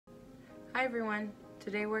Hi everyone!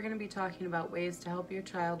 Today we're going to be talking about ways to help your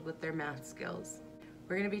child with their math skills.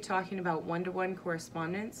 We're going to be talking about one-to-one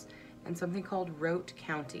correspondence and something called rote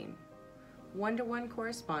counting. One-to-one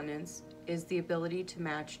correspondence is the ability to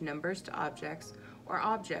match numbers to objects or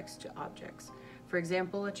objects to objects. For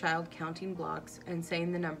example, a child counting blocks and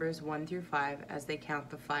saying the numbers 1 through 5 as they count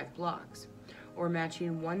the 5 blocks, or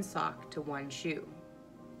matching one sock to one shoe.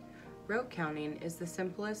 Rote counting is the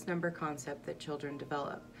simplest number concept that children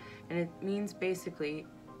develop, and it means basically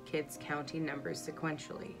kids counting numbers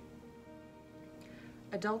sequentially.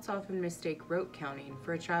 Adults often mistake rote counting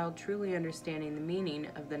for a child truly understanding the meaning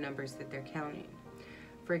of the numbers that they're counting.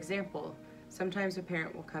 For example, sometimes a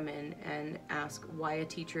parent will come in and ask why a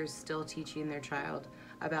teacher is still teaching their child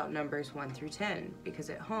about numbers 1 through 10, because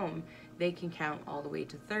at home they can count all the way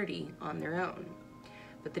to 30 on their own.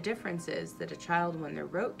 But the difference is that a child, when they're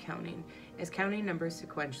rote counting, is counting numbers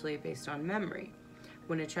sequentially based on memory.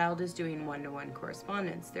 When a child is doing one-to-one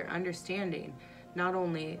correspondence, they're understanding not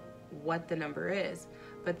only what the number is,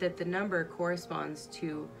 but that the number corresponds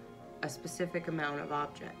to a specific amount of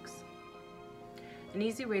objects. An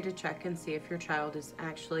easy way to check and see if your child is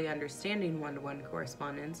actually understanding one-to-one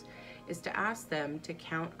correspondence is to ask them to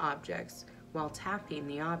count objects while tapping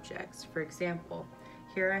the objects. For example,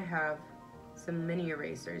 here I have some mini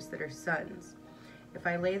erasers that are suns. If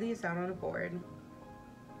I lay these out on a board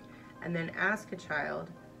and then ask a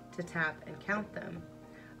child to tap and count them,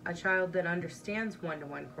 a child that understands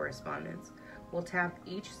one-to-one correspondence will tap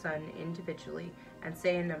each sun individually and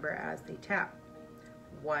say a number as they tap.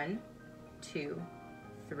 1, 2,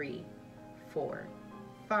 3, 4,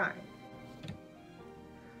 5.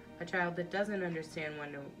 A child that doesn't understand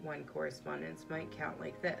one-to-one correspondence might count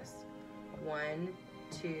like this. 1,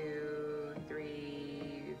 2,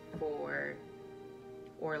 3, 4,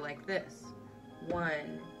 or like this. 1,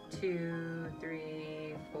 2,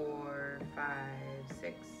 3, 4, 5,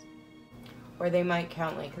 6. Or they might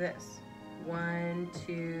count like this. 1,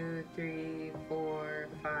 2, 3, 4,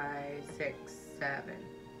 5, 6, 7.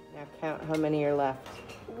 Now count how many are left.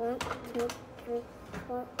 1, 2, 3,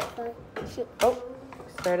 4, 5, 6. Oh,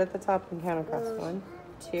 start at the top and count across. 1,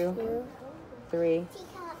 2, 3,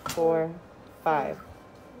 4, 5.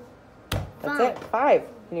 That's it, 5.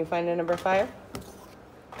 Can you find a number 5?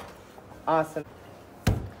 Awesome.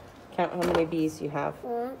 Count how many B's you have.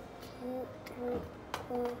 1, 2, 3,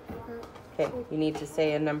 4, 5. Okay, you need to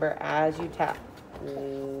say a number as you tap.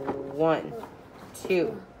 1,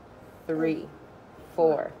 2, 3,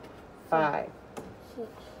 4, 5, 6,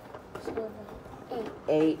 7, 8.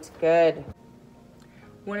 8. Good.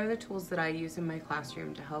 One of the tools that I use in my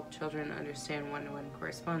classroom to help children understand one-to-one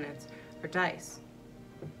correspondence are dice.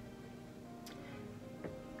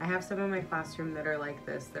 I have some in my classroom that are like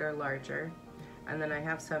this, that are larger, and then I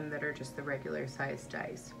have some that are just the regular size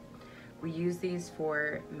dice. We use these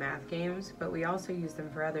for math games, but we also use them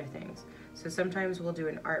for other things. So sometimes we'll do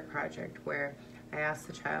an art project where I ask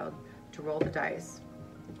the child to roll the dice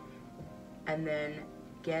and then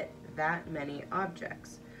get that many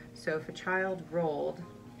objects. So if a child rolled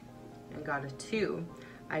and got a 2,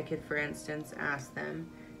 I could, for instance, ask them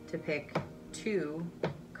to pick 2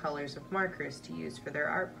 colors of markers to use for their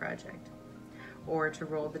art project, or to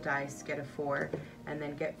roll the dice, get a 4, and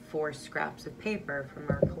then get 4 scraps of paper from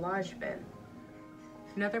our collage bin.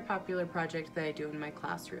 Another popular project that I do in my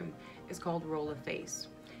classroom is called roll a face.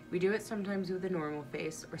 We do it sometimes with a normal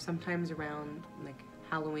face, or sometimes around like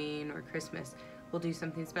Halloween or Christmas we'll do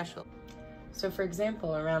something special. So for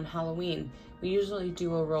example, around Halloween we usually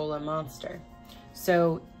do a roll a monster.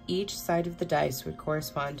 So each side of the dice would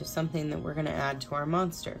correspond to something that we're going to add to our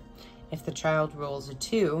monster. If the child rolls a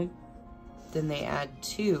 2, then they add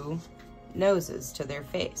 2 noses to their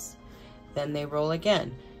face. Then they roll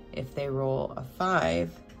again. If they roll a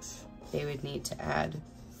 5, they would need to add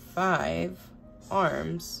 5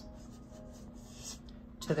 arms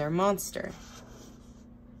to their monster.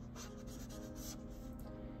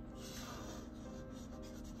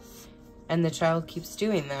 And the child keeps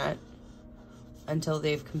doing that until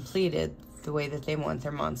they've completed the way that they want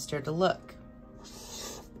their monster to look.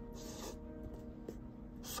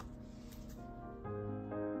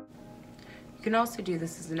 You can also do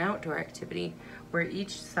this as an outdoor activity where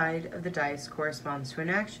each side of the dice corresponds to an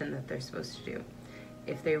action that they're supposed to do.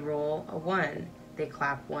 If they roll a 1, they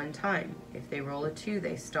clap 1 time. If they roll a 2,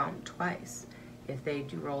 they stomp twice. If they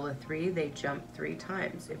do roll a 3, they jump 3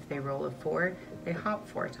 times. If they roll a 4, they hop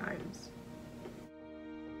 4 times.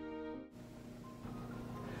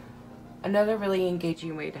 Another really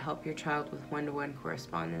engaging way to help your child with one-to-one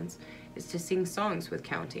correspondence is to sing songs with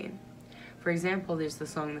counting. For example, there's the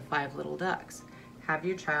song The 5 Little Ducks. Have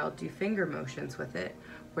your child do finger motions with it,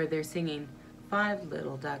 where they're singing, 5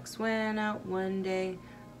 little ducks went out one day,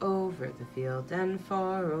 over the field and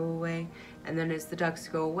far away. And then as the ducks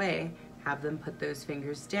go away, have them put those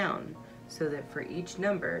fingers down so that for each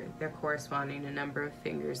number, they're corresponding a number of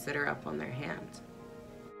fingers that are up on their hand.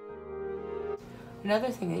 Another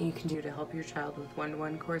thing that you can do to help your child with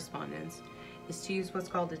one-to-one correspondence is to use what's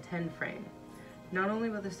called a 10 frame. Not only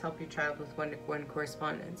will this help your child with one-to-one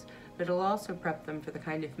correspondence, but it'll also prep them for the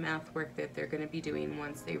kind of math work that they're going to be doing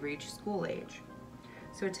once they reach school age.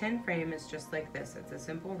 So a 10 frame is just like this. It's a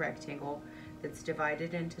simple rectangle that's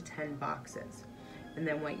divided into 10 boxes. And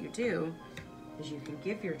then what you do is you can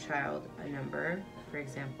give your child a number, for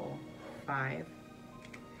example, 5,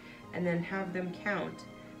 and then have them count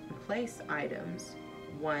and place items,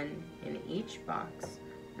 1 in each box,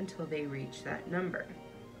 until they reach that number.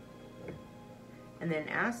 And then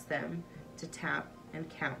ask them to tap and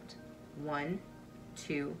count 1,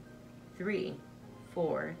 2, 3,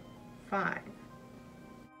 4, 5.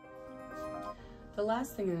 The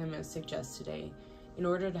last thing that I'm going to suggest today, in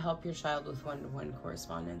order to help your child with one-to-one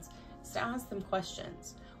correspondence, is to ask them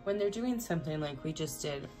questions. When they're doing something like we just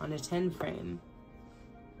did on a 10 frame,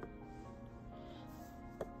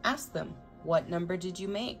 ask them, what number did you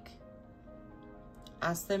make?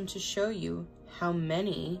 Ask them to show you how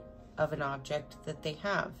many of an object that they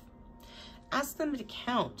have. Ask them to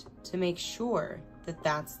count to make sure that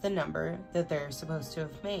that's the number that they're supposed to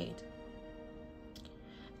have made.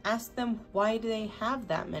 Ask them, why do they have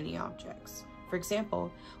that many objects? For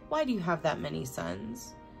example, why do you have that many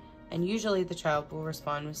suns? And usually the child will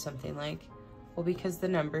respond with something like, well, because the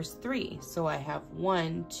number's 3, so I have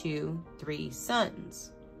 1, 2, 3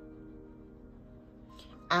 suns.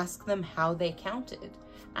 Ask them how they counted.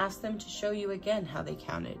 Ask them to show you again how they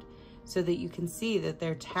counted so that you can see that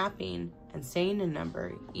they're tapping and saying a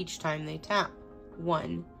number each time they tap.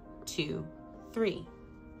 1, 2, 3.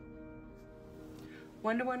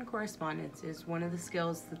 One-to-one correspondence is one of the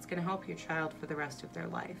skills that's going to help your child for the rest of their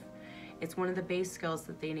life. It's one of the base skills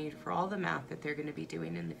that they need for all the math that they're going to be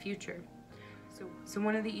doing in the future. So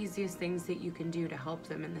one of the easiest things that you can do to help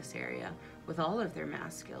them in this area with all of their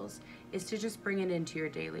math skills is to just bring it into your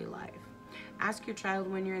daily life. Ask your child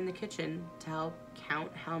when you're in the kitchen to help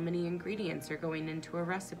count how many ingredients are going into a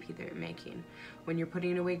recipe they're making. When you're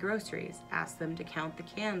putting away groceries, ask them to count the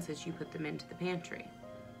cans as you put them into the pantry.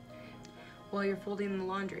 While you're folding the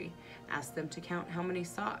laundry, ask them to count how many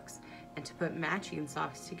socks and to put matching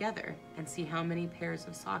socks together and see how many pairs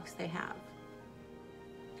of socks they have.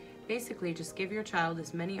 Basically, just give your child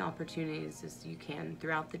as many opportunities as you can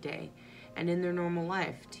throughout the day and in their normal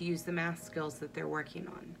life to use the math skills that they're working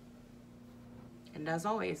on. And as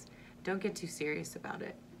always, don't get too serious about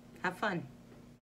it. Have fun.